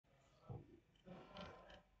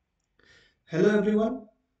Hello everyone,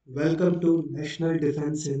 welcome to National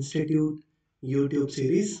Defense Institute YouTube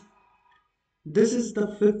series. This is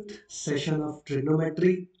the fifth session of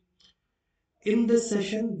trigonometry. In this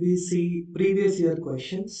session, we see previous year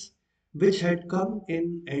questions which had come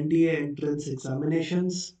in NDA entrance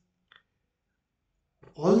examinations.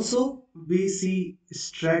 Also, we see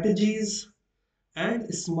strategies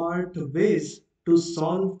and smart ways to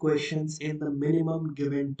solve questions in the minimum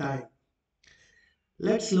given time.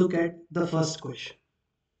 Let's look at the first question.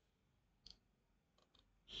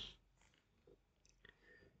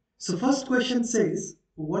 So first question says,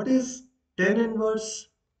 what is tan inverse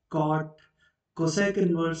cot cosec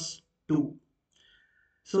inverse 2?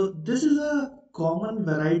 So this is a common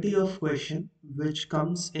variety of question which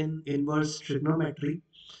comes in inverse trigonometry,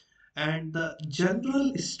 and the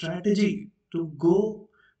general strategy to go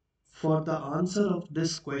for the answer of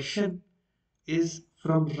this question is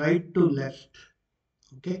from right to left.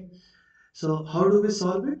 Okay, so how do we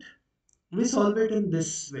solve it? We solve it in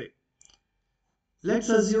this way. Let's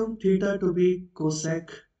assume theta to be cosec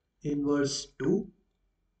inverse 2.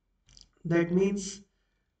 That means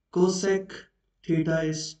cosec theta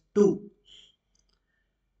is 2.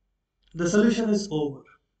 The solution is over.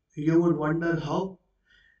 You would wonder how.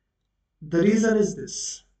 The reason is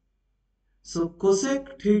this. So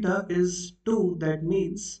cosec theta is 2. That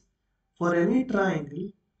means for any triangle,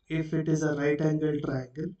 if it is a right angle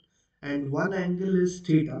triangle and one angle is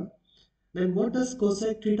theta, then what does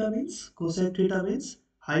cosec theta means? Cosec theta means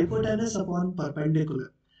hypotenuse upon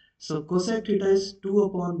perpendicular. So cosec theta is 2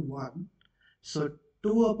 upon 1. So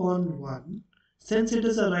 2 upon 1, since it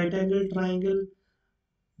is a right angle triangle,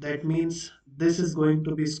 that means this is going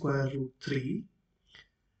to be square root 3.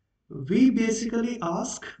 We basically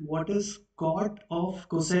ask what is cot of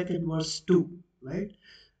cosec inverse 2, right?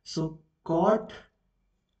 So cot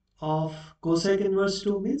of cosec inverse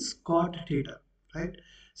 2 means cot theta, right?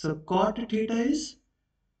 So cot theta is,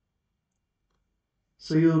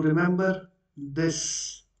 so you remember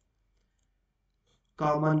this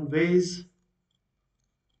common ways.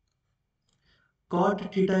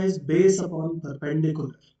 Cot theta is base upon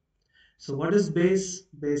perpendicular. So what is base?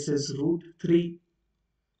 Base is root 3.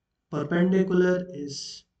 Perpendicular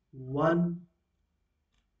is 1.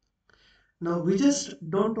 Now we just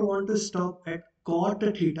don't want to stop at cot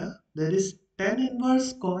theta. There is tan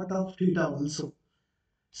inverse cot of theta also.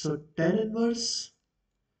 So tan inverse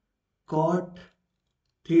cot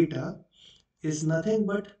theta is nothing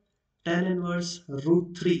but tan inverse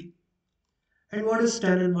root 3. And what is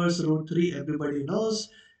tan inverse root 3? Everybody knows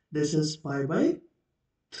this is pi by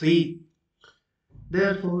 3.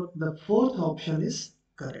 Therefore, the fourth option is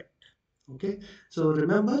correct. Okay, so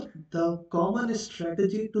remember, the common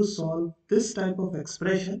strategy to solve this type of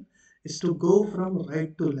expression is to go from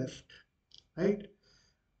right to left, right?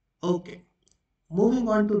 Okay, moving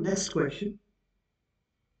on to next question.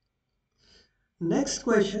 Next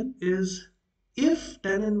question is, if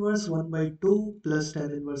tan inverse 1 by 2 plus tan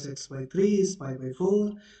inverse x by 3 is pi by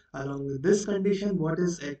 4, along with this condition, what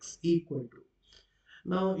is x equal to?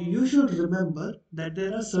 Now, you should remember that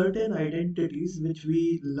there are certain identities which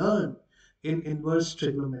we learn in inverse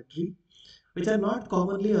trigonometry, which are not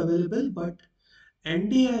commonly available, but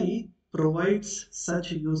NDI provides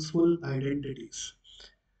such useful identities.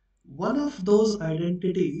 One of those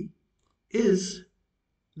identity is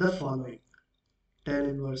the following: tan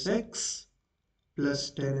inverse x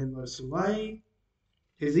plus tan inverse y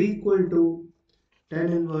is equal to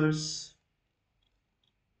tan inverse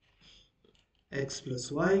x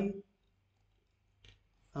plus y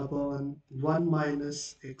upon 1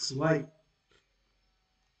 minus xy.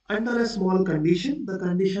 Under a small condition, the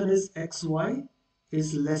condition is xy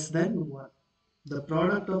is less than 1. The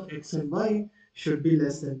product of x and y should be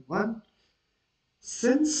less than 1.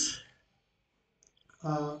 Since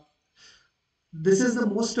uh, this is the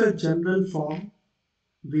most general form,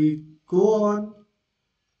 we go on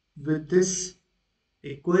with this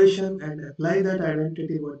equation and apply that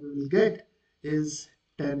identity. What we will get is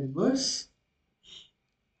tan inverse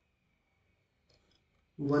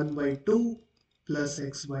 1 by 2 plus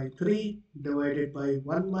x by 3 divided by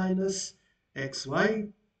 1 minus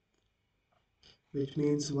xy, which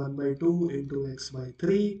means 1 by 2 into x by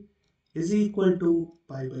 3 is equal to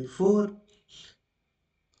pi by 4.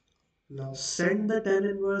 Now send the tan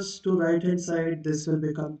inverse to right hand side. This will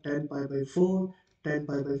become 10 pi by 4. 10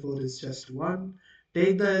 pi by 4 is just 1.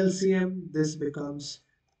 Take the LCM. This becomes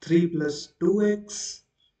 3 plus 2x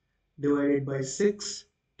divided by 6.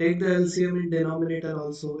 Take the LCM in denominator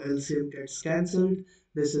also. LCM gets cancelled.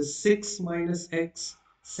 This is 6 minus x.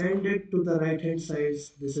 Send it to the right hand side.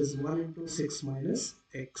 This is 1 into 6 minus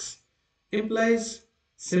x. Implies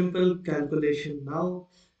simple calculation now,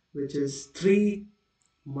 which is 3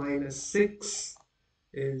 minus 6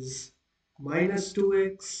 is minus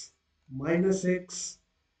 2x minus x,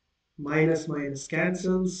 minus minus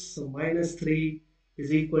cancels, so minus 3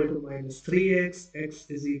 is equal to minus 3x, x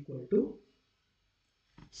is equal to,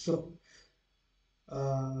 so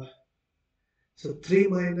uh, so 3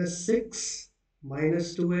 minus 6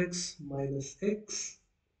 minus 2x minus x,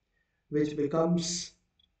 which becomes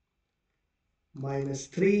minus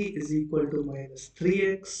 3 is equal to minus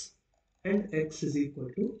 3x, and x is equal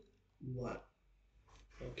to 1.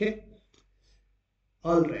 Okay,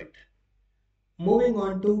 all right. Moving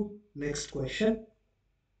on to next question.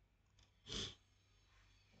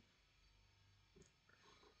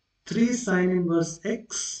 3 sine inverse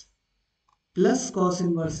x plus cos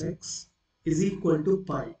inverse x is equal to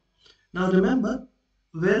pi. Now remember,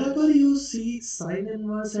 wherever you see sine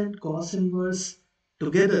inverse and cos inverse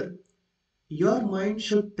together, your mind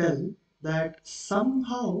should tell that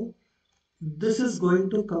somehow this is going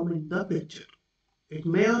to come in the picture. It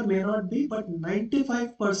may or may not be, but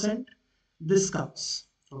 95% this comes.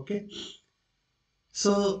 Okay.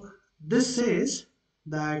 So this says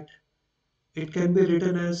that it can be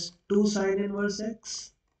written as 2 sine inverse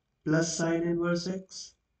x plus sine inverse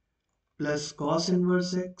x plus cos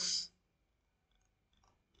inverse x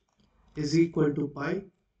is equal to pi.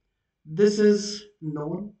 This is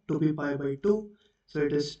known to be pi by 2. So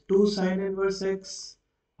it is 2 sine inverse x.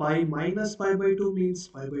 Pi minus pi by 2 means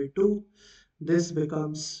pi by 2. This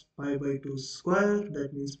becomes pi by 2 square,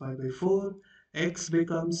 that means pi by 4. X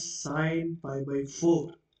becomes sine pi by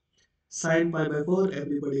 4. Sine pi by 4,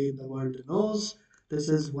 everybody in the world knows. This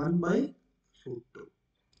is 1 by root 2.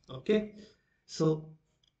 Okay. So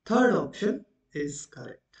third option is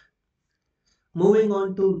correct. Moving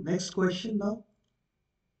on to next question now.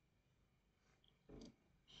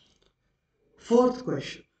 Fourth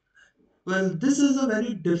question. Well, this is a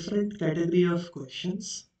very different category of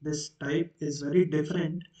questions. This type is very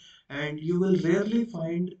different and you will rarely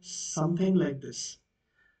find something like this.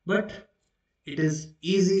 But it is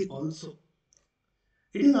easy also.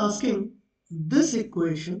 It is asking this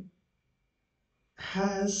equation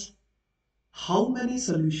has how many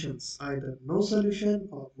solutions? Either no solution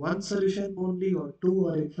or one solution only or two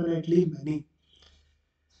or infinitely many.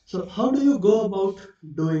 So how do you go about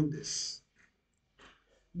doing this?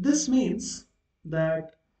 This means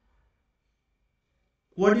that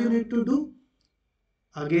what you need to do?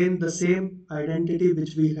 Again, the same identity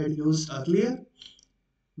which we had used earlier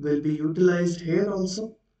will be utilized here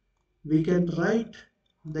also. We can write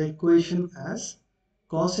the equation as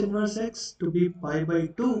cos inverse x to be pi by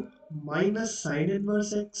 2 minus sine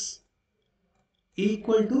inverse x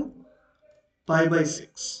equal to pi by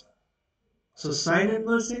 6. So sine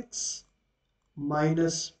inverse x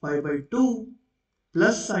minus pi by 2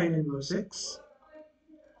 plus sine inverse x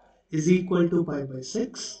is equal to pi by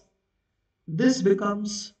 6. This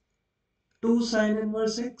becomes 2 sine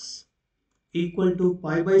inverse x equal to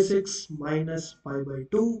pi by 6 minus pi by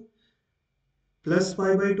 2 plus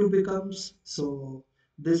pi by 2 becomes, so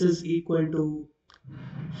this is equal to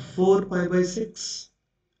 4 pi by 6.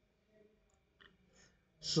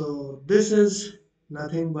 So this is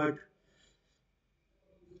nothing but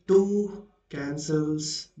 2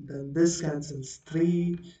 cancels, then this cancels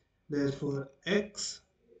 3, therefore x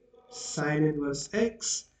sine inverse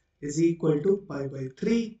x is equal to pi by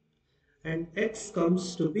 3 and x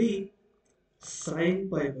comes to be sine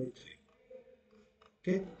pi by 3.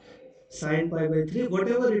 Okay, sine pi by 3,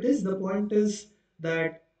 whatever it is, the point is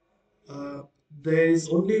that uh, there is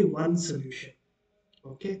only one solution.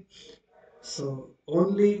 Okay, so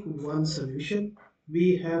only one solution.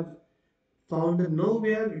 We have found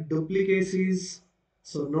nowhere duplicacies,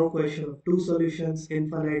 so no question of two solutions,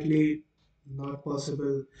 infinitely not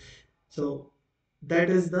possible. So that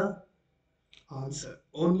is the answer,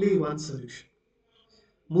 only one solution.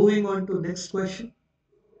 Moving on to next question.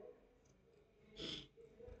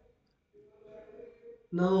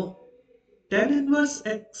 Now tan inverse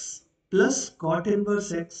x plus cot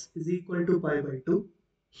inverse x is equal to pi by 2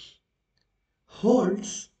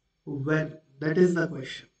 holds when? That is the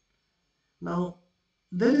question. Now,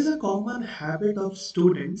 there is a common habit of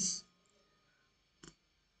students.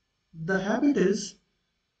 The habit is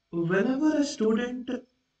whenever a student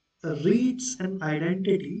reads an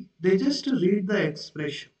identity, they just read the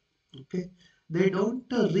expression. Okay, they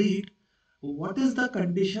don't read what is the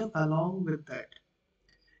condition along with that.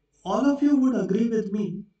 All of you would agree with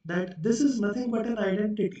me that this is nothing but an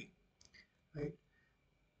identity, right?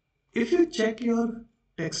 If you check your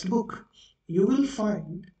textbook, you will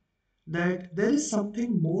find that there is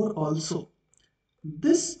something more also.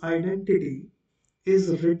 This identity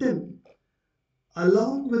is written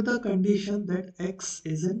along with the condition that x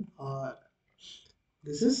is in R.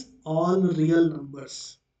 This is all real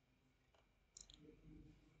numbers.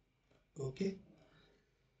 Okay.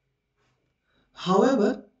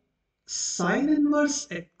 However, sine inverse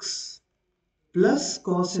x plus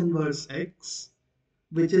cos inverse x,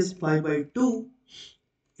 which is pi by 2,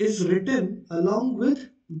 is written along with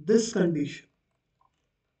this condition.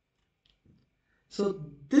 So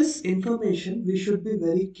this information we should be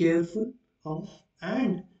very careful of,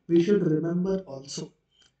 and we should remember also.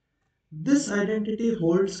 This identity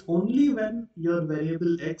holds only when your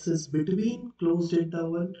variable x is between closed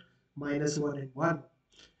interval -1 and 1.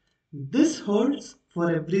 This holds for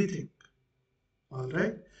everything.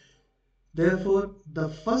 Alright. Therefore, the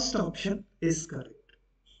first option is correct.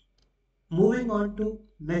 Moving on to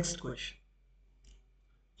next question.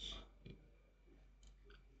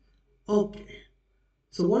 Okay.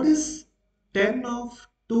 So what is 10 of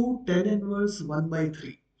 2 10 inverse 1 by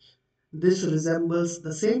 3? This resembles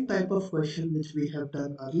the same type of question which we have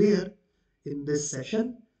done earlier in this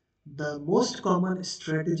session. The most common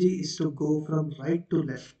strategy is to go from right to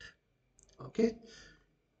left. Okay.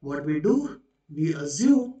 What we do, we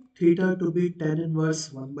assume theta to be 10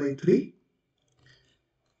 inverse 1 by 3.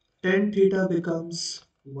 10 theta becomes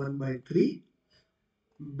 1 by 3.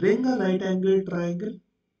 Bring a right angle triangle.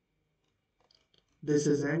 This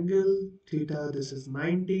is angle theta, this is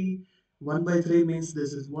 90. 1 by 3 means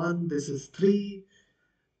this is 1, this is 3.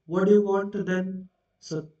 What do you want then?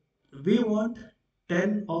 So we want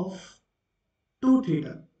 10 of 2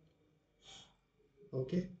 theta.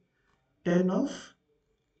 Okay. 10 of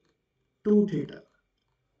 2 theta.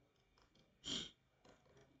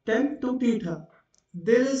 10 to theta.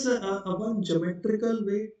 There is a one geometrical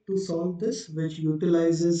way to solve this which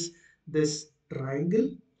utilizes this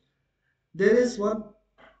triangle. There is one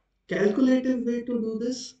calculative way to do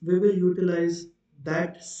this. We will utilize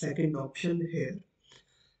that second option here.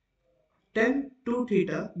 10 to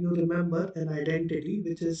theta, you remember an identity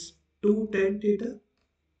which is 2 10 theta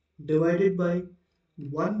divided by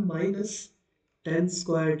 1 minus 10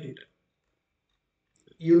 square theta.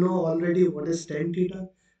 You know already what is 10 theta.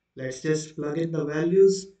 Let's just plug in the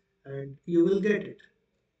values and you will get it.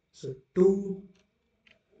 So 2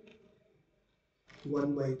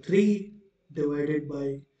 1 by 3 divided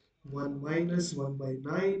by 1 minus 1 by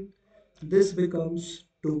 9. This becomes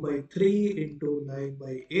 2 by 3 into 9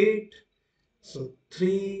 by 8. So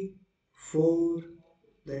 3, 4,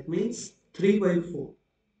 that means 3 by 4.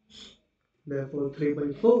 Therefore 3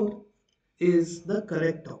 by 4 is the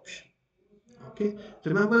correct option. Okay,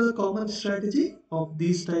 remember the common strategy of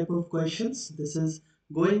these type of questions. This is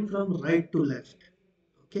going from right to left.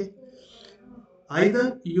 Okay,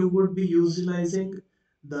 either you would be utilizing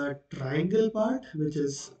the triangle part, which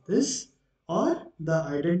is this, or the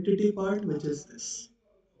identity part, which is this.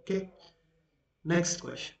 Okay, next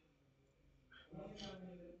question.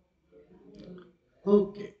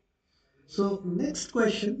 Okay, so next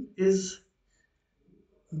question is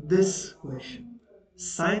this question.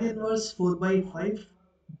 Sine inverse 4 by 5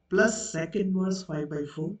 plus sec inverse 5 by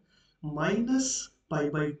 4 minus pi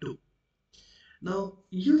by 2. Now,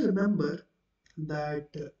 you remember that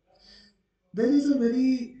there is a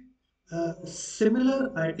very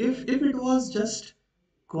similar, if it was just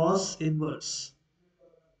cos inverse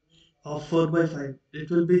of 4 by 5, it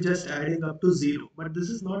will be just adding up to 0. But this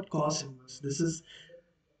is not cos inverse, this is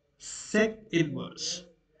sec inverse.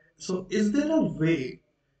 So, is there a way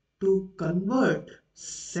to convert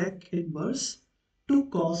sec inverse to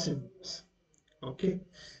cos inverse? Okay,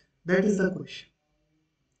 that is the question.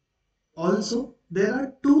 Also, there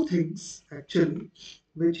are two things actually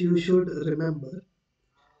which you should remember.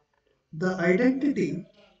 The identity,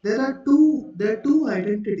 there are two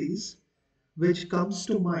identities which comes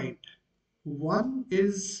to mind. One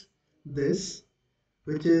is this,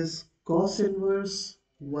 which is cos inverse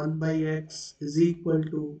 1 by x is equal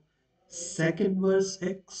to sec inverse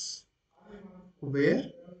x,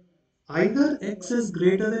 where either x is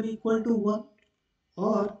greater than equal to 1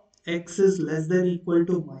 or x is less than equal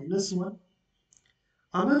to -1.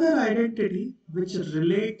 Another identity which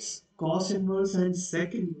relates cos inverse and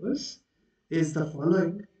sec inverse is the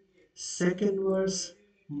following. Sec inverse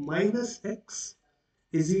minus x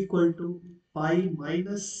is equal to pi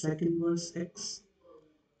minus sec inverse x.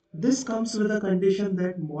 This comes with a condition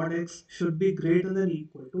that mod x should be greater than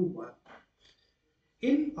equal to 1.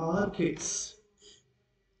 In our case,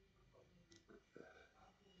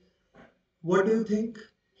 what do you think?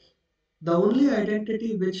 The only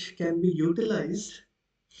identity which can be utilized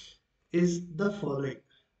is the following,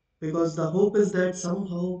 because the hope is that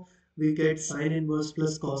somehow we get sine inverse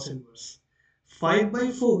plus cos inverse. 5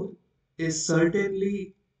 by 4 is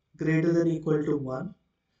certainly greater than equal to 1.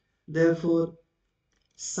 Therefore,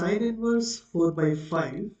 sine inverse 4 by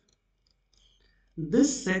 5,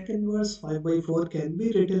 this sec inverse 5 by 4 can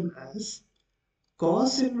be written as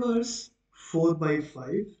cos inverse 4 by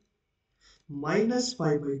 5 minus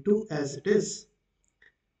 5 by 2 as it is.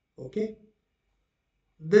 Okay,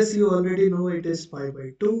 this you already know it is pi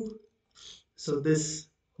by 2. So this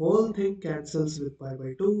whole thing cancels with pi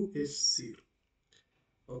by 2 is 0.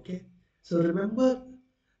 Okay, so remember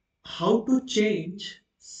how to change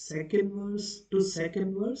sec inverse to sec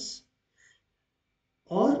inverse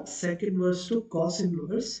or sec inverse to cos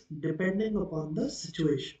inverse depending upon the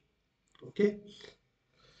situation. Okay,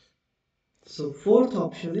 so fourth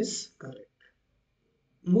option is correct.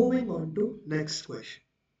 Moving on to next question.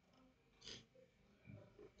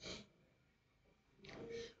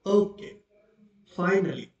 Okay,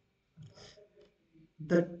 finally,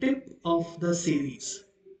 the tip of the series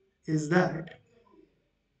is that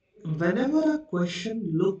whenever a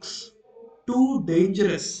question looks too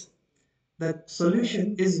dangerous, the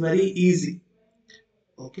solution is very easy.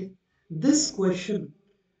 Okay, this question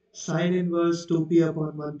sine inverse 2p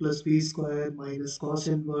upon 1 plus p square minus cos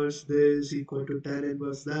inverse this equal to tan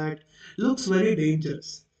inverse that looks very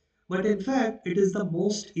dangerous. But in fact, it is the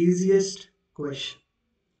most easiest question.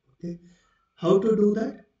 Okay, how to do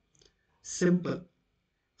that? Simple.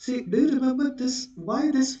 See, do you remember this?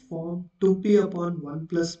 Why this form 2p upon 1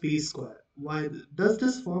 plus p square? Why does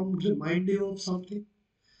this form remind you of something?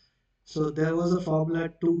 So there was a formula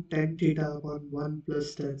 2 tan theta upon 1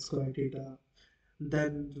 plus tan square theta.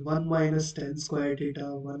 Then 1 minus tan square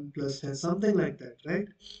theta, 1 plus tan, something like that, right?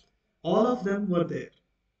 All of them were there.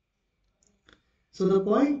 So the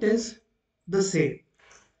point is the same.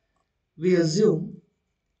 We assume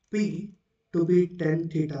P to be tan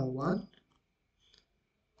theta 1,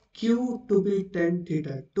 Q to be tan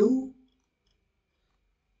theta 2,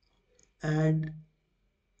 and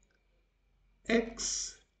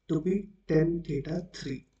X to be tan theta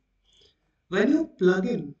 3. When you plug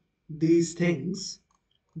in these things,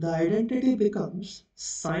 the identity becomes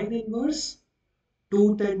sine inverse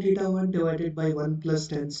 2 tan theta 1 divided by 1 plus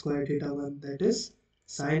tan square theta 1, that is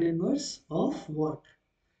sine inverse of what?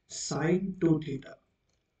 Sine 2 theta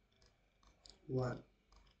 1.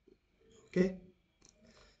 Okay,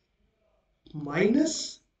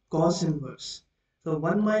 minus cos inverse. So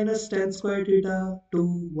 1 minus tan square theta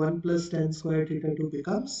 2, 1 plus tan square theta 2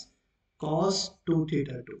 becomes cos 2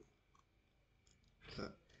 theta 2. So,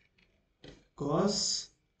 cos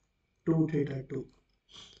 2 theta 2.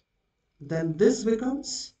 Then this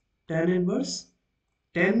becomes tan inverse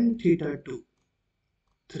tan theta 2,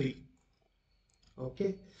 3.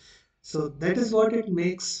 Okay, so that is what it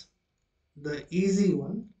makes the easy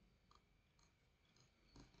one,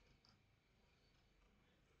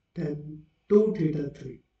 tan 2 theta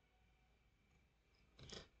 3.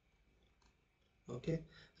 Okay,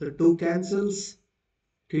 so 2 cancels,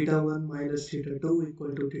 theta 1 minus theta 2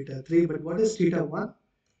 equal to theta 3. But what is theta 1?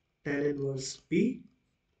 Tan inverse P.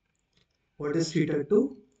 What is theta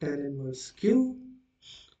 2? Tan inverse Q,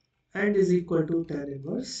 and is equal to tan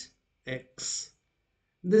inverse X.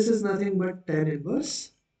 This is nothing but tan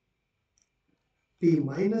inverse P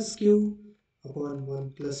minus Q upon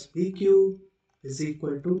 1 plus PQ is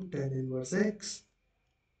equal to tan inverse X.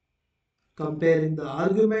 Comparing the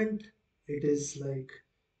argument, it is like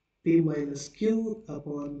P minus Q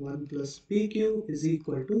upon 1 plus PQ is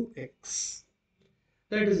equal to X.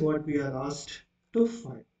 That is what we are asked to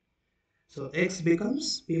find. So X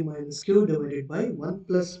becomes P minus Q divided by 1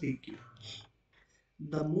 plus PQ.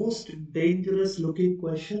 The most dangerous looking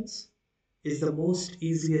questions is the most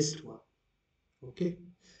easiest one. Okay.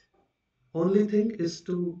 Only thing is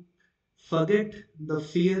to forget the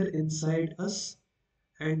fear inside us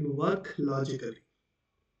and work logically.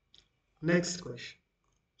 Next question.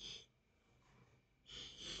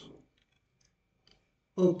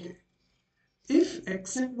 Okay. If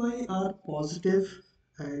x and y are positive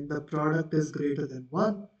and the product is greater than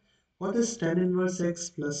 1, what is tan inverse x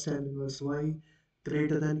plus tan inverse y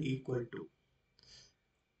greater than equal to?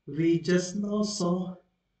 We just now saw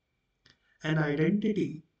an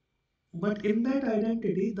identity, but in that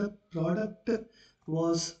identity, the product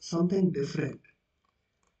was something different.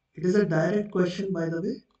 It is a direct question, by the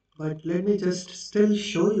way, but let me just still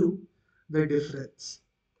show you the difference.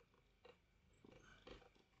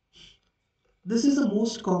 This is the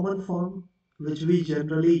most common form which we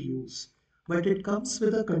generally use, but it comes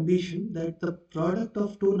with a condition that the product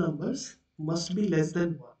of two numbers must be less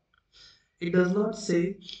than 1. It does not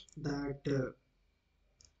say that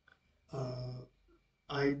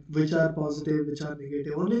which are positive, which are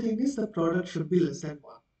negative. Only thing is the product should be less than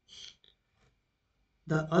 1.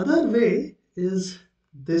 The other way is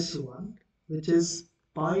this one, which is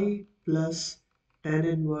pi plus tan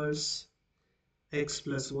inverse x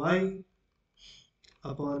plus y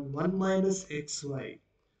upon 1 minus xy.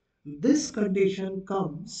 This condition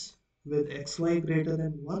comes with xy greater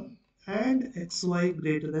than 1 and xy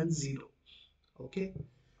greater than 0. Okay,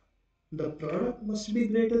 the product must be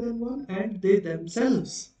greater than 1 and they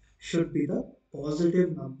themselves should be the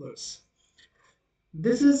positive numbers.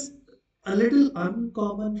 This is a little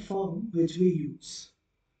uncommon form which we use,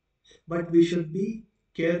 but we should be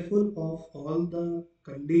careful of all the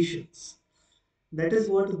conditions. That is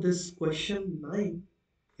what this question 9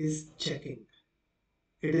 is checking.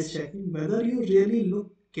 It is checking whether you really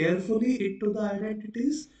look carefully into the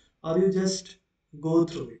identities or you just go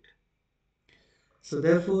through it. So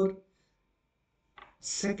therefore,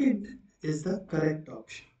 second is the correct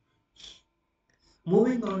option.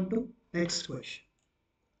 Moving on to next question.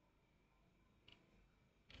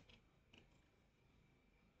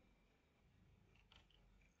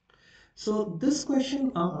 So this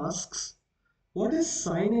question asks, what is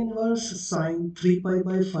sine inverse sine 3 pi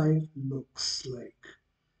by 5 looks like?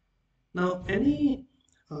 Now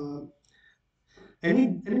uh,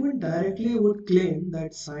 anyone directly would claim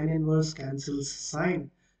that sine inverse cancels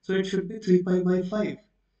sine, so it should be 3 pi by 5.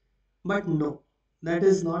 But no, that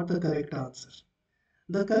is not the correct answer.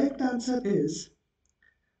 The correct answer is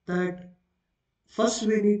that first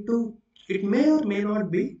we need to, it may or may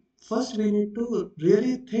not be, first we need to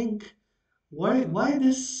really think why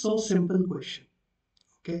this so simple question.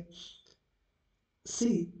 Okay,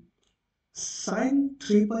 see, sine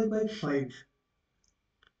 3 pi by 5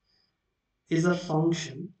 is a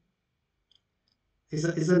function, is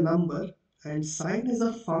a number, and sine is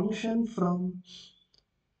a function from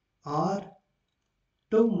r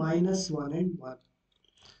to minus 1 and 1.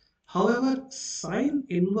 However, sine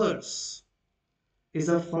inverse is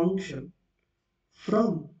a function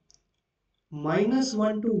from minus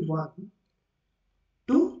 1 to 1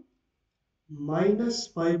 to minus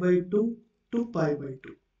pi by 2 to pi by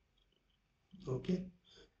 2. Okay,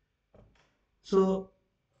 so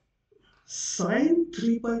sine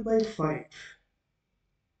 3 pi by 5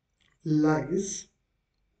 lies,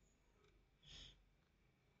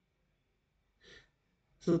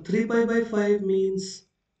 so 3 pi by 5 means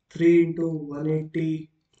 3 into 180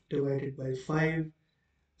 divided by 5.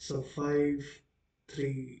 So 5,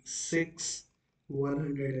 3, 6,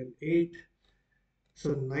 108.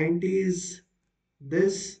 So 90 is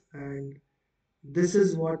this, and this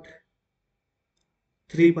is what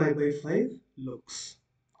 3 pi by 5 looks.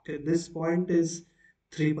 Okay, this point is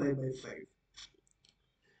 3 pi by 5.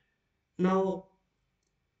 Now,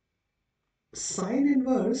 sine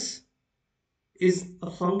inverse is a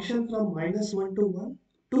function from minus 1 to 1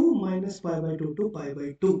 to minus pi by 2 to pi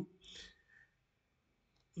by 2.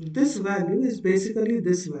 This value is basically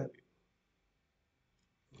this value.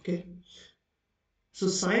 Okay, so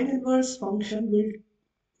sine inverse function will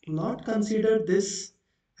not consider this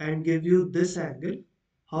and give you this angle.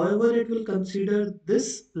 However, it will consider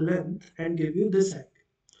this length and give you this angle.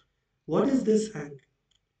 What is this angle?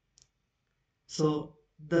 So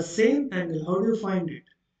the same angle, how do you find it?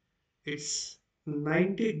 It's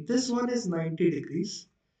 90, this one is 90 degrees.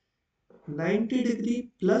 90 degree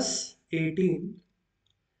plus 18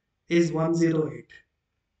 is 108.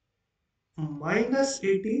 Minus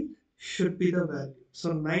 18 should be the value.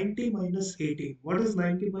 So 90 minus 18. What is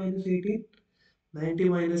 90 minus 18? 90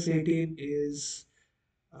 minus 18 is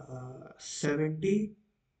 72,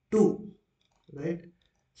 right?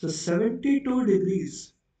 So 72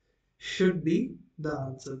 degrees should be the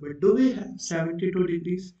answer. But do we have 72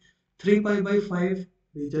 degrees? 3 pi by 5,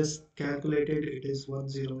 we just calculated, it is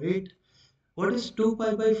 108. What is 2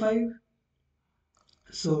 pi by 5?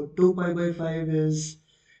 So 2 pi by 5 is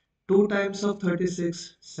 2 times of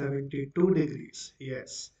 36, 72 degrees.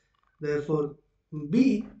 Yes. Therefore,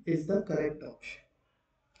 B is the correct option.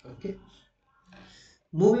 Okay.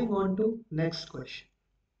 Moving on to next question.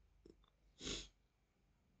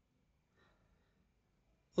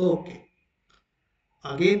 Okay.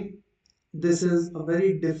 Again, this is a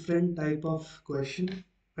very different type of question,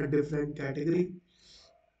 a different category,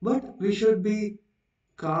 but we should be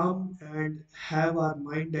calm and have our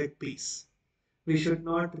mind at peace. We should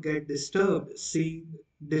not get disturbed seeing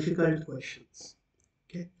difficult questions.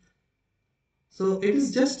 Okay. So it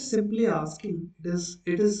is just simply asking,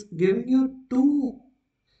 it is giving you two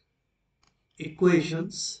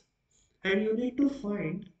equations and you need to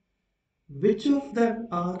find which of them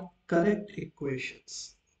are correct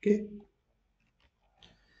equations. Okay.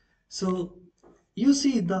 So You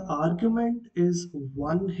see, the argument is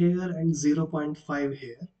 1 here and 0.5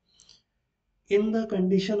 here. In the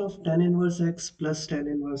condition of tan inverse x plus tan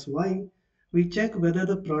inverse y, we check whether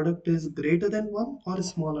the product is greater than 1 or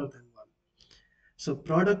smaller than 1. So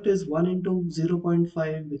product is 1 into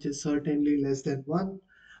 0.5, which is certainly less than 1.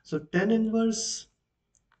 So tan inverse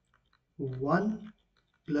 1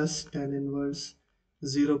 plus tan inverse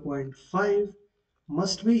 0.5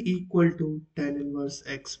 must be equal to tan inverse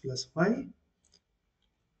x plus y.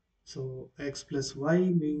 So x plus y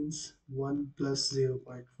means 1 plus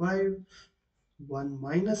 0.5. 1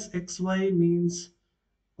 minus xy means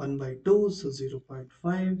 1 by 2, so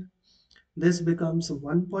 0.5. This becomes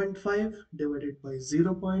 1.5 divided by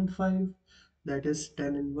 0.5, that is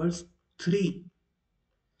tan inverse 3.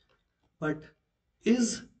 But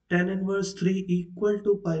is tan inverse 3 equal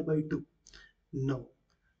to pi by 2? No,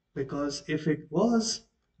 because if it was,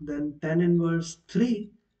 then tan inverse 3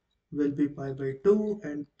 will be pi by 2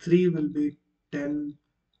 and 3 will be 10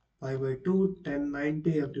 pi by 2,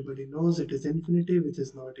 1090. Everybody knows it is infinity, which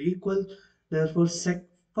is not equal. Therefore,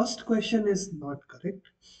 first question is not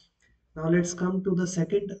correct. Now let's come to the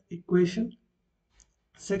second equation.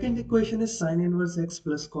 Second equation is sin inverse x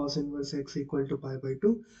plus cos inverse x equal to pi by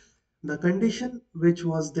 2. The condition which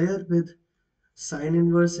was there with sin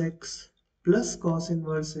inverse x plus cos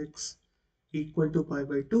inverse x equal to pi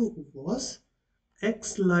by 2 was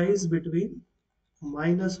x lies between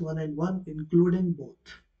minus 1 and 1 including both.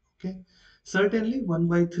 Okay, certainly 1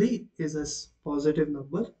 by 3 is a positive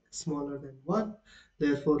number smaller than 1,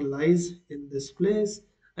 therefore lies in this place,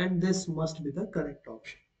 and this must be the correct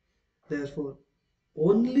option. Therefore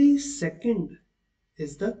only second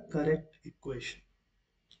is the correct equation.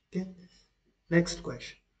 Okay, next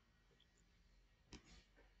question.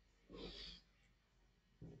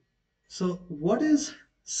 So what is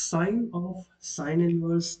sine of sine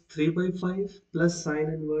inverse 3 by 5 plus sine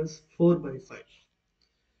inverse 4 by 5?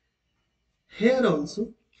 Here also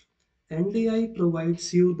NDI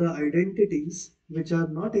provides you the identities which are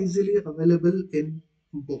not easily available in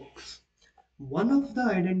books. One of the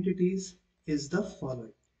identities is the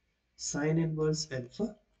following: sine inverse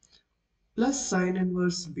alpha plus sine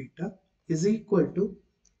inverse beta is equal to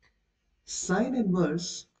sine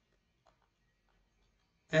inverse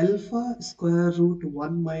alpha square root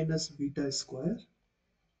 1 minus beta square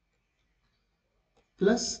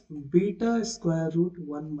plus beta square root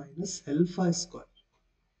 1 minus alpha square.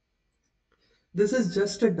 This is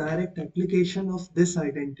just a direct application of this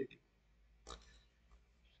identity.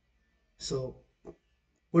 So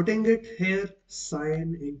putting it here,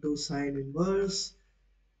 sine into sine inverse,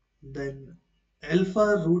 then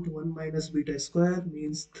alpha root 1 minus beta square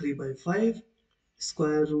means 3 by 5,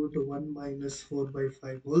 square root 1 minus 4 by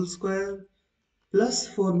 5 whole square, plus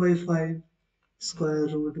 4 by 5, square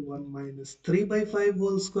root 1 minus 3 by 5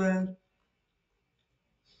 whole square.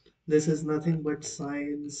 This is nothing but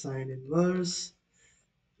sine inverse.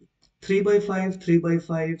 3 by 5, 3 by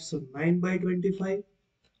 5, so 9 by 25.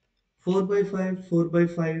 4 by 5, 4 by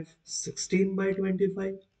 5, 16 by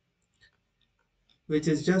 25, which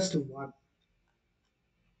is just 1.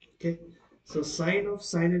 Okay, so sine of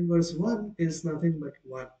sine inverse 1 is nothing but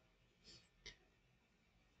 1.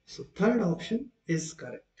 So third option is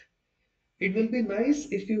correct. It will be nice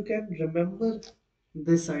if you can remember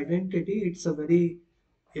this identity. It's a very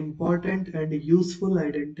important and useful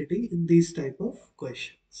identity in these type of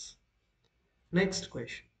questions. Next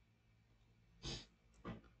question.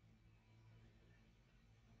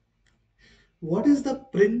 What is the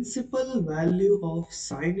principal value of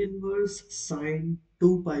sine inverse sine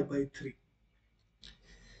 2 pi by 3?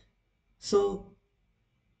 So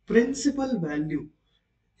principal value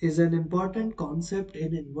is an important concept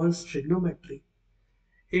in inverse trigonometry.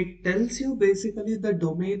 It tells you basically the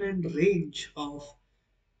domain and range of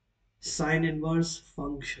sine inverse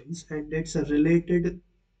functions and its related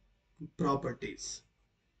properties.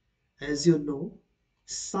 As you know,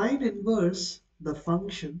 sine inverse, the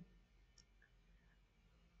function,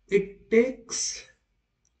 it takes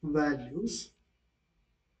values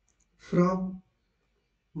from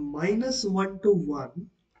minus 1 to 1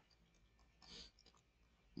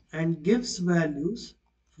 and gives values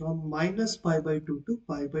from minus pi by 2 to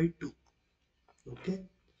pi by 2. Okay,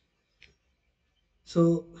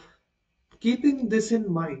 so keeping this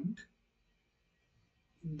in mind,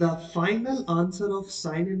 the final answer of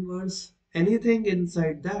sine inverse, anything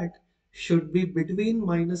inside that, should be between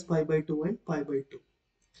minus pi by 2 and pi by 2.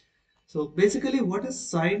 So basically, what is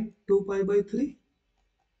sine 2 pi by 3?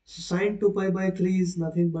 So sine 2 pi by 3 is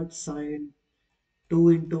nothing but sine 2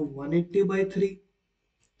 into 180 by 3,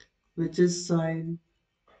 which is sine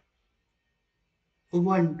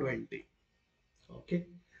 120. Okay,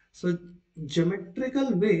 so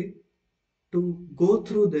geometrical way to go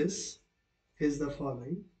through this is the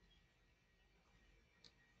following.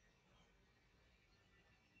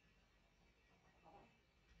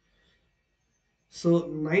 So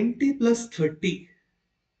 90 plus 30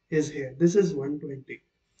 is here. This is 120.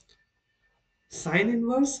 Sine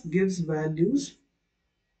inverse gives values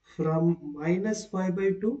from minus pi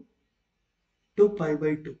by 2 to pi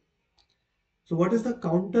by 2. So what is the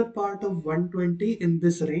counterpart of 120 in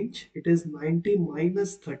this range? It is 90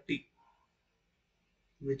 minus 30,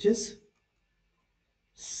 which is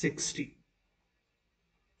 60.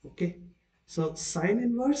 Okay. So sine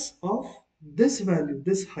inverse of this value,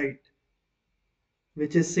 this height,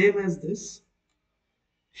 which is same as this,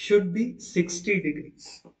 should be 60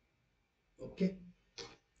 degrees. Okay.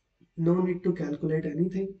 No need to calculate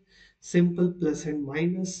anything. Simple plus and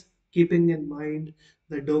minus, keeping in mind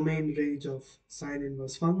the domain range of sine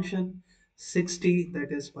inverse function. 60,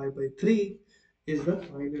 that is pi by 3, is the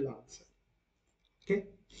final answer. Okay.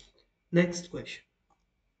 Next question.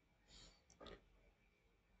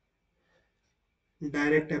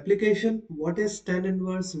 Direct application. What is tan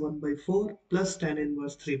inverse 1 by 4 plus tan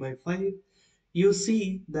inverse 3 by 5? You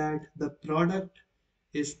see that the product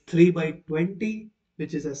is 3 by 20,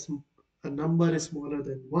 which is a number is smaller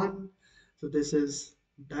than 1. So this is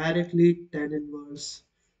directly tan inverse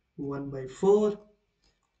 1 by 4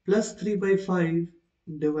 plus 3 by 5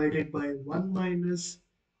 divided by 1 minus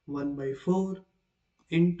 1 by 4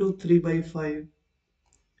 into 3 by 5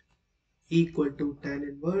 equal to tan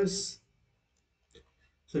inverse.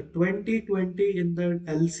 So 20, 20 in the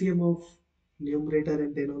LCM of numerator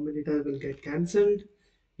and denominator will get cancelled.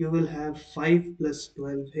 You will have 5 plus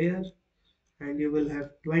 12 here, and you will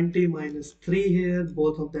have 20 minus 3 here.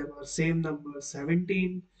 Both of them are same number,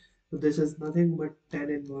 17. So this is nothing but tan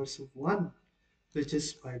inverse of 1, which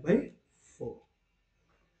is pi by 4.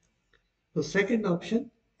 So second option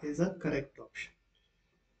is a correct option.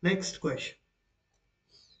 Next question.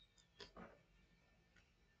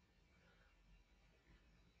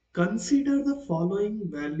 Consider the following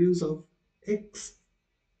values of x,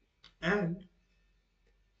 and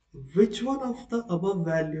which one of the above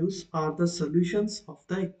values are the solutions of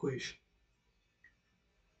the equation?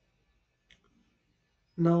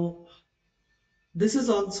 Now, this is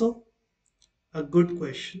also a good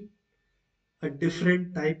question, a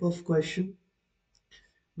different type of question,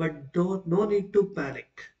 but no need to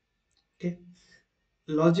panic. Okay,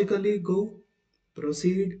 logically go,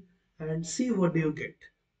 proceed, and see what do you get.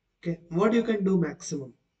 Okay, what you can do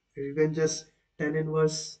maximum. You can just tan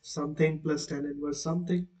inverse something plus tan inverse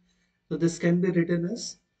something. So this can be written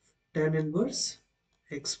as tan inverse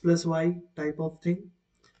x plus y type of thing.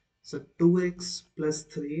 So 2x plus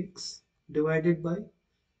 3x divided by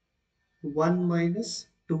 1 minus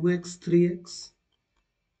 2x 3x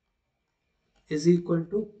is equal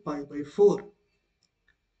to pi by 4.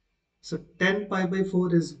 So 10 pi by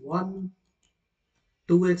 4 is 1,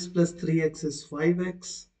 2x plus 3x is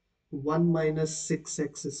 5x, 1 minus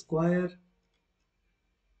 6x square,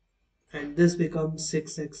 and this becomes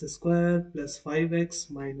 6x square plus 5x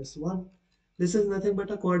minus 1. This is nothing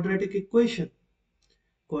but a quadratic equation.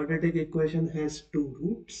 Quadratic equation has two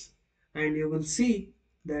roots, and you will see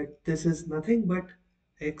that this is nothing but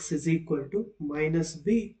x is equal to minus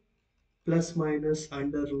b plus minus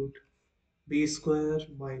under root b square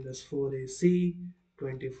minus 4ac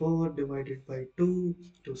 24 divided by 2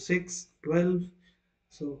 to 6 12.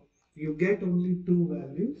 So you get only two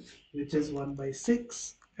values, which is 1 by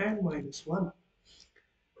 6 and minus 1.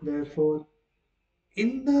 Therefore,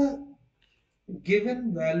 in the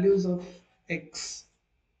given values of x,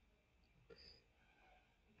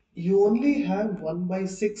 you only have 1 by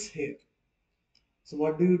 6 here. So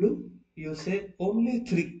what do? You say only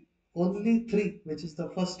 3, which is the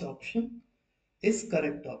first option, is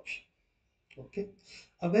correct option. Okay.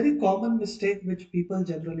 A very common mistake which people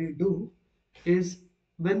generally do is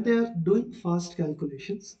when they are doing fast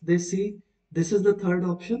calculations, they see this is the third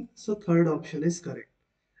option, so third option is correct.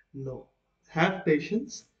 No. Have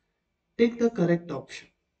patience, take the correct option.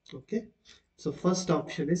 Okay. So first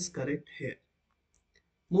option is correct here.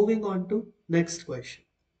 Moving on to next question.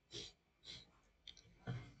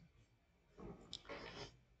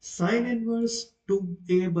 Sine inverse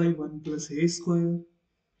 2a by 1 plus a square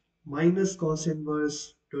minus cos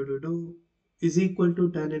inverse is equal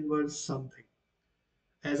to tan inverse something.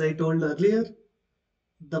 As I told earlier,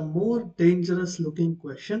 the more dangerous looking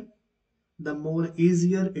question, the more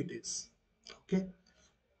easier it is. Okay.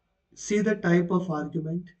 See the type of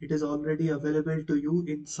argument. It is already available to you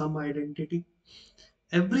in some identity.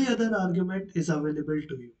 Every other argument is available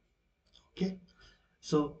to you. Okay.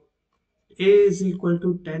 So A is equal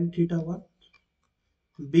to tan theta 1,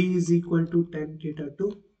 B is equal to tan theta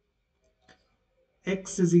 2,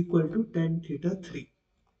 X is equal to tan theta 3.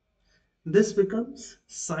 This becomes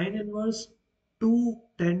sine inverse 2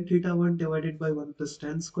 tan theta 1 divided by 1 plus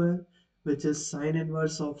tan square, which is sine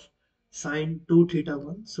inverse of sine 2 theta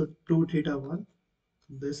 1. So 2 theta 1,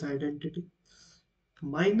 this identity,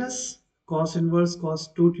 minus cos inverse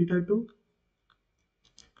cos 2 theta 2.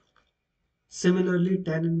 Similarly,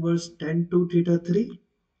 tan inverse tan 2 theta 3.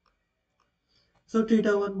 So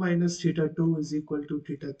theta 1 minus theta 2 is equal to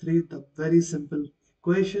theta 3. The very simple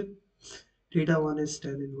equation. Theta 1 is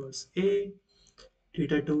tan inverse A.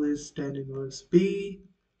 Theta 2 is tan inverse B.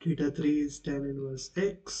 Theta 3 is tan inverse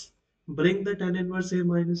X. Bring the tan inverse A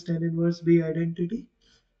minus tan inverse B identity,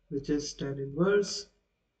 which is tan inverse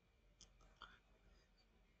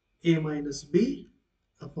A minus B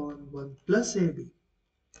upon 1 plus AB.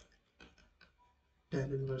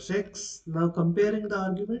 Tan inverse X. Now comparing the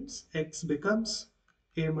arguments, X becomes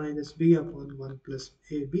A minus B upon 1 plus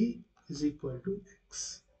AB is equal to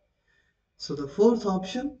X. So the fourth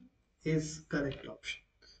option is correct option.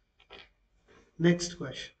 Next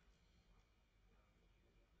question.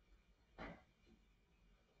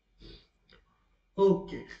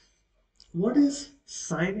 Okay. What is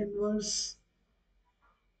sine inverse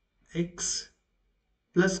X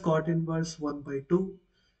plus cot inverse 1 by 2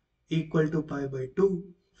 equal to pi by 2?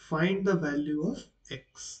 Find the value of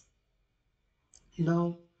X.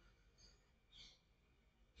 Now,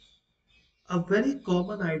 a very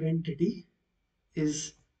common identity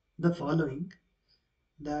is the following,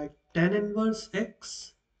 that tan inverse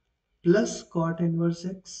X plus cot inverse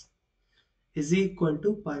X is equal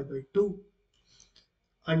to pi by 2.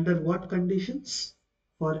 Under what conditions?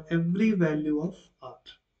 For every value of R.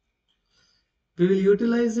 We will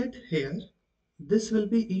utilize it here. This will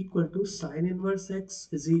be equal to sine inverse X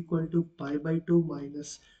is equal to pi by 2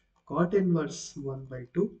 minus cot inverse 1 by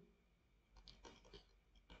 2.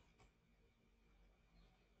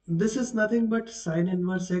 This is nothing but sine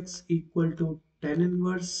inverse X equal to tan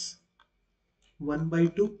inverse 1 by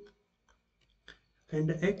 2,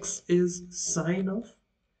 and X is sine of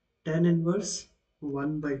tan inverse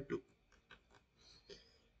 1 by 2.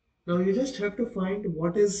 Now you just have to find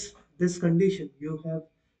what is this condition. You have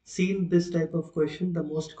seen this type of question. The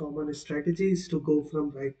most common strategy is to go from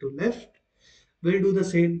right to left. We'll do the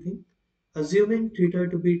same thing. Assuming theta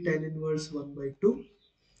to be tan inverse 1 by 2.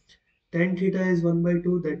 Tan theta is 1 by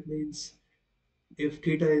 2. That means if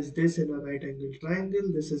theta is this in a right angle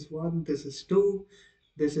triangle, this is 1, this is 2,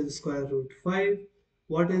 this is square root 5.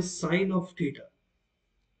 What is sine of theta?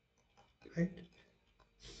 Right?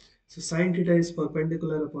 So sine theta is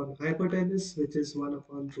perpendicular upon hypotenuse, which is 1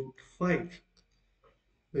 upon root 5,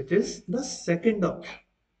 which is the second option.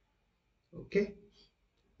 Okay.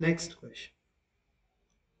 Next question.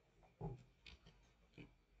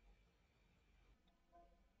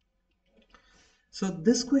 So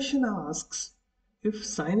this question asks, if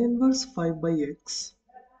sine inverse 5 by x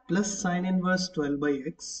plus sine inverse 12 by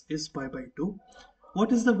x is pi by 2,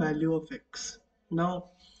 what is the value of x?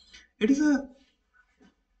 Now, it is a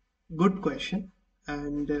good question,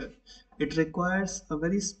 and it requires a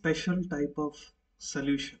very special type of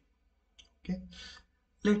solution. Okay,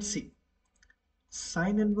 let's see.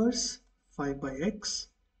 Sine inverse 5 by x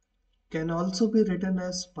can also be written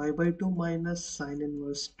as pi by 2 minus sine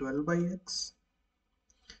inverse 12 by x.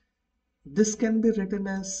 This can be written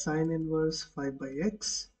as sine inverse 5 by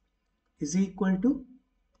x is equal to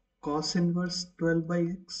cos inverse 12 by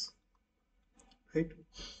x, right?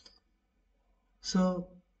 So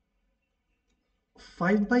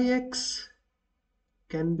 5 by x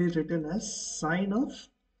can be written as sine of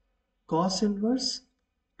cos inverse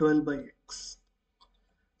 12 by x.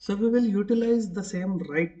 So we will utilize the same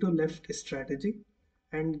right to left strategy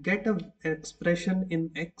and get an expression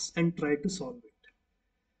in x and try to solve it.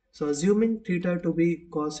 So assuming theta to be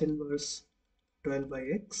cos inverse 12 by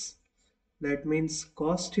x, that means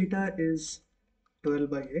cos theta is 12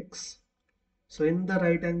 by x. So in the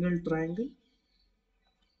right angle triangle,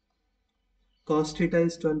 cos theta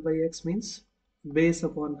is 12 by x means base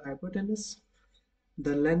upon hypotenuse.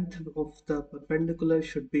 The length of the perpendicular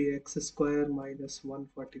should be x square minus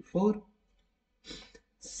 144.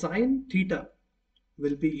 Sin theta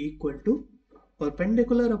will be equal to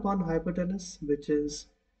perpendicular upon hypotenuse, which is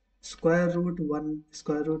square root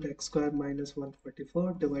x square minus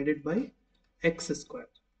 144 divided by x square.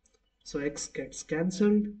 So x gets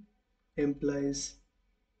cancelled, implies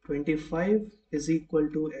 25 is equal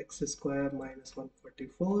to x square minus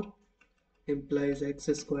 144, implies x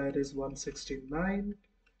square is 169,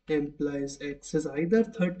 implies x is either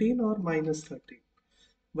 13 or minus 13.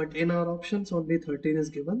 but in our options only 13 is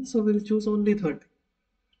given, so we'll choose only 13.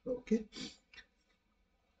 Okay,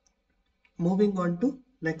 moving on to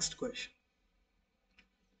next question.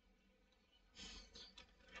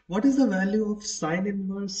 What is the value of sine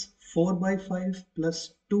inverse 4 by 5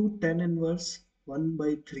 plus 2 tan inverse 1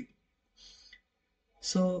 by 3?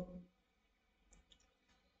 So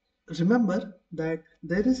remember that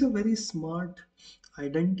there is a very smart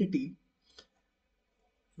identity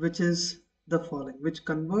which is the following, which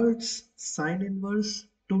converts sine inverse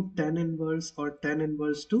to tan inverse or tan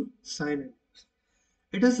inverse to sine inverse.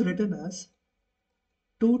 It is written as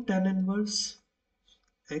 2 tan inverse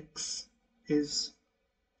x is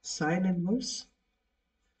sine inverse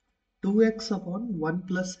 2x upon 1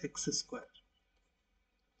 plus x square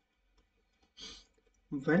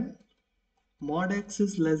when mod x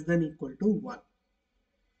is less than equal to 1.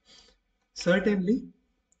 Certainly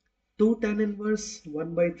 2 tan inverse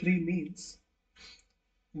 1 by 3 means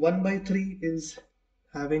 1 by 3 is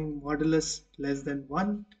having modulus less than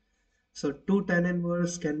 1. So 2 tan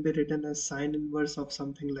inverse can be written as sine inverse of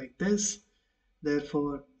something like this.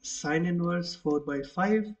 Therefore sine inverse 4 by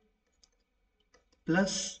 5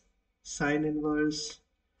 plus sine inverse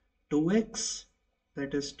 2x,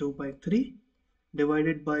 that is 2 by 3,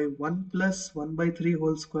 divided by 1 plus 1 by 3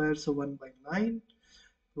 whole square, so 1 by 9.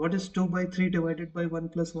 What is 2 by 3 divided by 1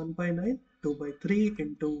 plus 1 by 9? 2 by 3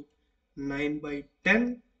 into 9 by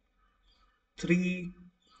 10, 3,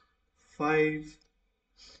 5.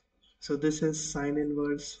 So this is sine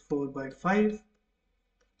inverse 4 by 5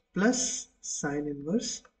 plus sine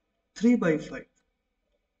inverse 3 by 5.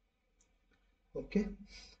 Okay.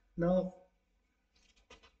 Now,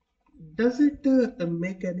 does it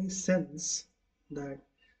make any sense that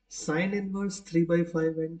sine inverse 3 by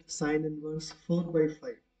 5 and sine inverse 4 by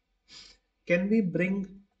 5, can we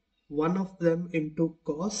bring one of them into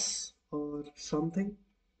cos or something?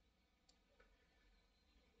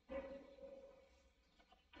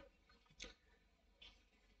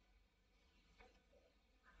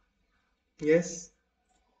 Yes.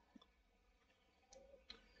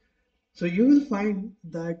 So you will find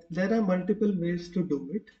that there are multiple ways to do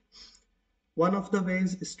it. One of the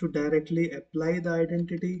ways is to directly apply the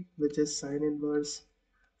identity, which is sine inverse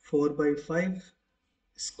 4 by 5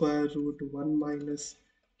 square root 1 minus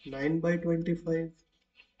 9 by 25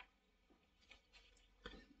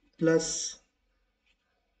 plus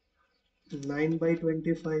 9 by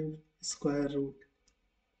 25 square root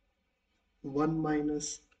 1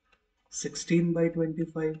 minus 16 by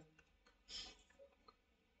 25.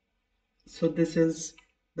 So this is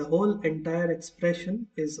the whole entire expression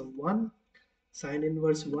is 1. Sine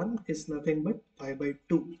inverse 1 is nothing but pi by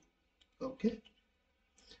 2. Okay.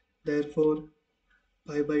 Therefore,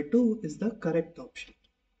 pi by 2 is the correct option.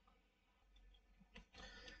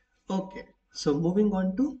 Okay. So moving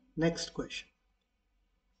on to next question.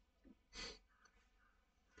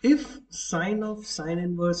 If sine of sine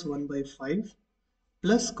inverse 1 by 5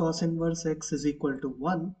 plus cos inverse x is equal to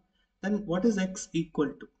 1, then what is x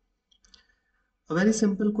equal to? A very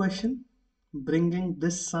simple question, bringing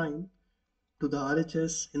this sign to the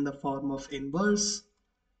RHS in the form of inverse.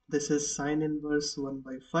 This is sine inverse 1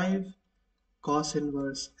 by 5, cos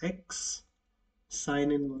inverse x,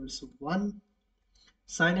 sine inverse 1.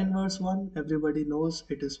 Sine inverse 1, everybody knows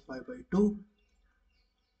it is pi by 2.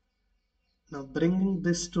 Now bringing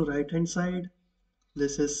this to right hand side,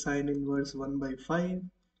 this is sine inverse 1 by 5.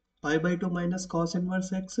 Pi by 2 minus cos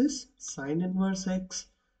inverse x is sine inverse x.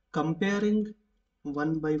 Comparing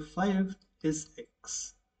 1 by 5 is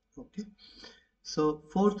x. Okay. So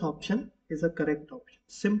fourth option is a correct option.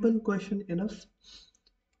 Simple question enough,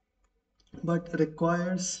 but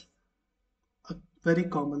requires a very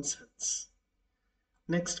common sense.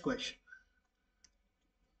 Next question.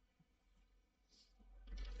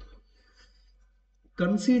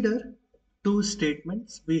 Consider two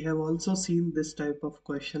statements. We have also seen this type of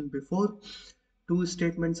question before. Two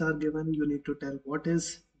statements are given. You need to tell what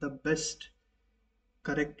is the best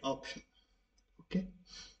correct option. Okay.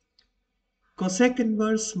 Cosec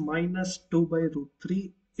inverse minus 2 by root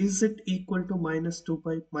 3. Is it equal to minus 2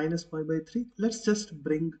 by minus pi by 3? Let's just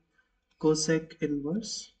bring cosec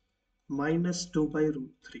inverse minus 2 by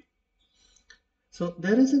root 3. So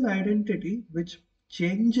there is an identity which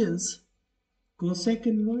changes cosec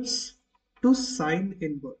inverse to sine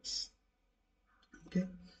inverse. Okay,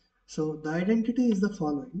 so the identity is the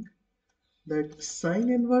following, that sine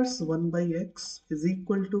inverse 1 by x is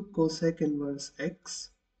equal to cosec inverse x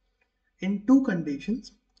in two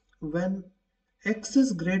conditions, when x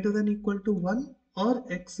is greater than equal to 1 or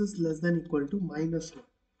x is less than equal to minus 1.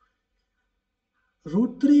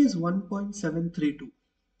 Root 3 is 1.732.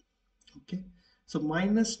 Okay, So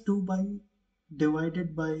minus 2 by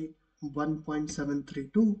divided by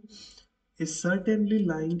 1.732 is certainly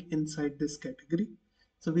lying inside this category.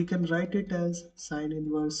 So we can write it as sine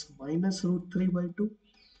inverse minus root 3 by 2,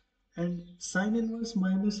 and sine inverse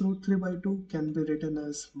minus root 3 by 2 can be written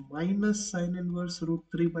as minus sine inverse root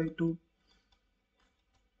 3 by 2,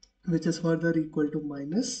 which is further equal to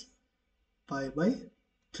minus pi by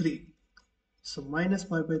 3. So minus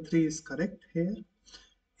pi by 3 is correct here.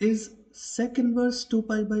 Is sec inverse 2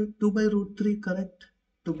 pi by 2 by root 3 correct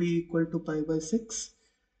to be equal to pi by 6?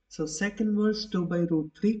 So sec inverse 2 by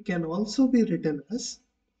root 3 can also be written as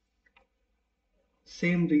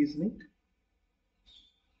same reasoning.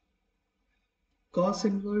 Cos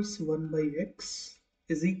inverse 1 by x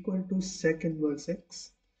is equal to sec inverse x.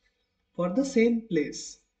 For the same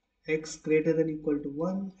place, x greater than equal to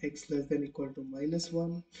 1, x less than equal to minus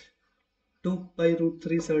 1, 2 by root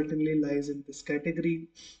 3 certainly lies in this category.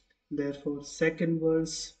 Therefore, sec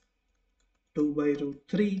inverse 2 by root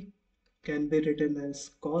 3 can be written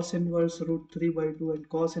as cos inverse root 3 by 2, and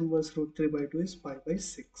cos inverse root 3 by 2 is pi by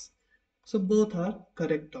 6. So both are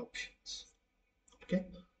correct options. Okay.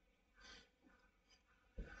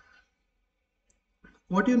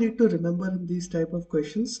 What you need to remember in these type of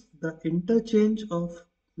questions, the interchange of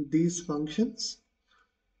these functions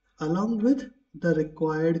along with the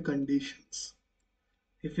required conditions.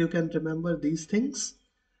 If you can remember these things,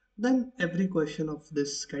 then every question of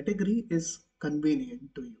this category is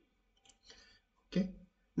convenient to you. Okay.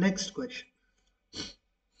 Next question.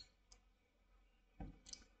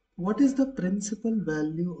 What is the principal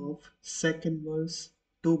value of sec inverse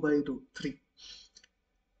 2 by root 3?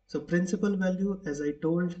 So principal value, as I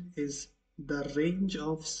told, is the range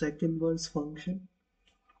of sec inverse function.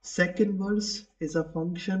 Sec inverse is a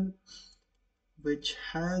function which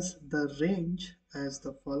has the range as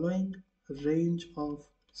the following. Range of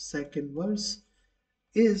sec inverse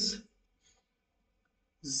is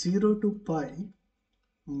 0 to pi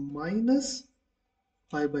minus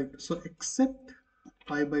pi by 2. So except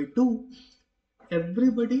pi by 2,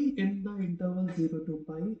 everybody in the interval 0 to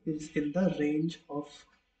pi is in the range of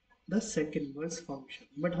the sec inverse function.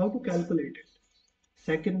 But how to calculate it?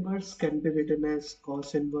 Sec inverse can be written as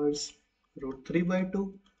cos inverse root 3 by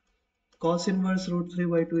 2. Cos inverse root 3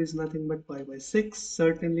 by 2 is nothing but pi by 6,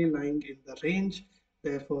 certainly lying in the range.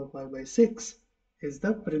 Therefore, pi by 6 is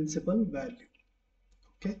the principal value.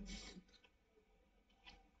 Okay.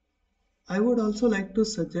 I would also like to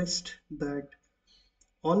suggest that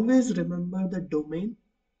always remember the domain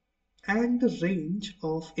and the range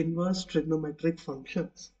of inverse trigonometric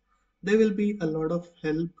functions. They will be a lot of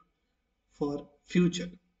help for future.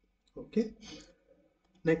 Okay.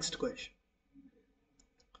 Next question.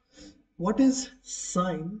 What is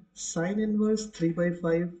sine inverse 3 by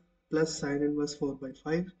 5 plus sine inverse 4 by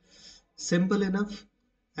 5? Simple enough.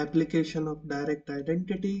 Application of direct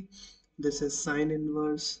identity. This is sine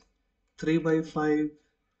inverse 3 by 5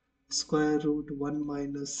 square root 1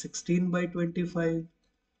 minus 16 by 25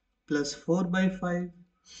 plus 4 by 5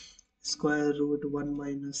 square root 1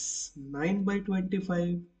 minus 9 by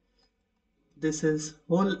 25. This is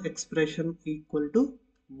whole expression equal to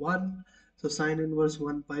 1. So sine inverse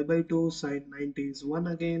 1 pi by 2, sine 90 is 1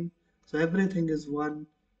 again. So everything is 1.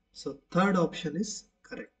 So third option is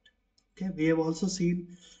correct. Okay, we have also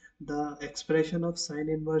seen the expression of sine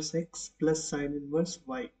inverse x plus sine inverse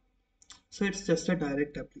y. So it's just a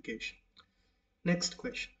direct application. Next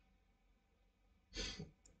question.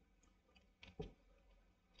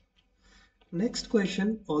 Next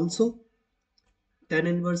question also tan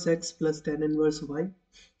inverse x plus tan inverse y.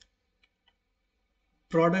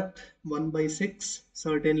 Product 1 by 6,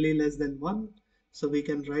 certainly less than 1. So we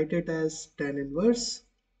can write it as tan inverse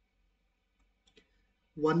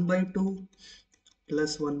 1 by 2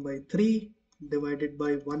 plus 1 by 3 divided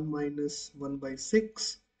by 1 minus 1 by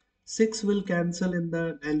 6. 6 will cancel in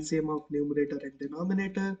the LCM of numerator and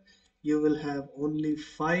denominator. You will have only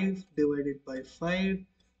 5 divided by 5,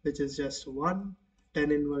 which is just 1.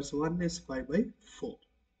 Tan inverse 1 is pi by 4.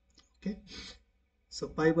 Okay. So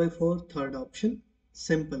pi by 4, third option,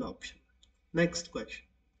 simple option. Next question.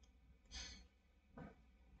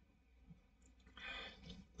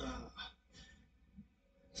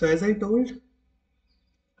 So as I told,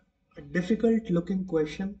 a difficult looking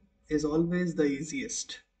question is always the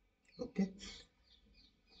easiest. Okay.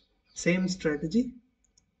 Same strategy.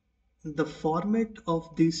 The format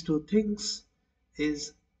of these two things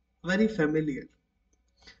is very familiar.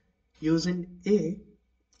 Using A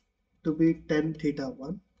to be tan theta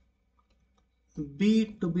 1,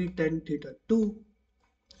 B to be tan theta 2,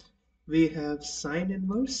 we have sine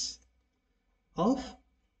inverse of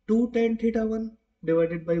 2 tan theta 1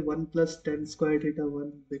 divided by 1 plus tan square theta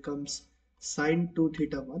 1 becomes sine 2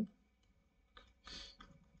 theta 1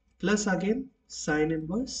 plus again sine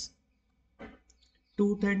inverse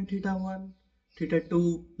 2 tan theta 1 theta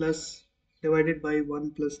 2 plus divided by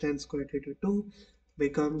 1 plus tan square theta 2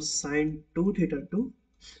 becomes sine 2 theta 2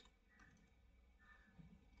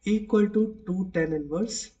 equal to 2 tan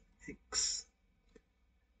inverse x.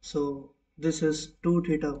 So this is 2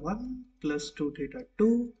 theta 1 plus 2 theta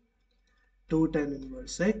 2, 2 tan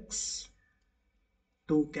inverse x,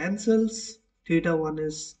 2 cancels, theta 1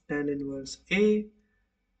 is tan inverse A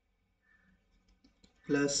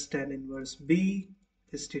plus tan inverse B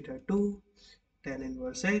is theta 2, tan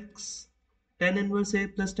inverse x, tan inverse A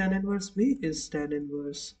plus tan inverse B is tan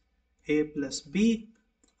inverse A plus B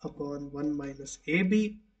upon 1 minus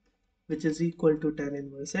AB, which is equal to tan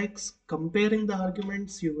inverse x. Comparing the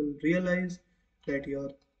arguments, you will realize that your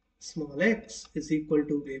small x is equal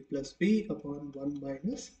to A plus B upon 1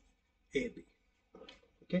 minus AB,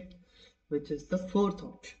 okay, which is the fourth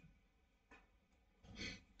option.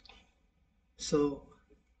 So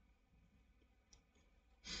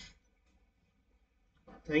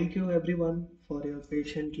thank you everyone for your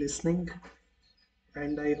patient listening,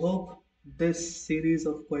 and I hope this series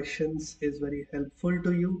of questions is very helpful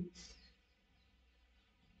to you.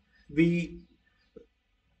 We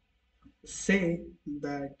say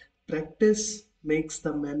that practice makes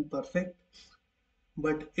the man perfect,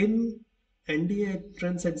 but in NDA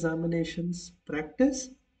entrance examinations, practice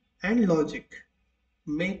and logic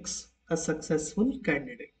makes a successful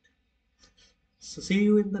candidate. So see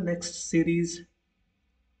you in the next series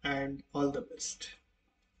and all the best.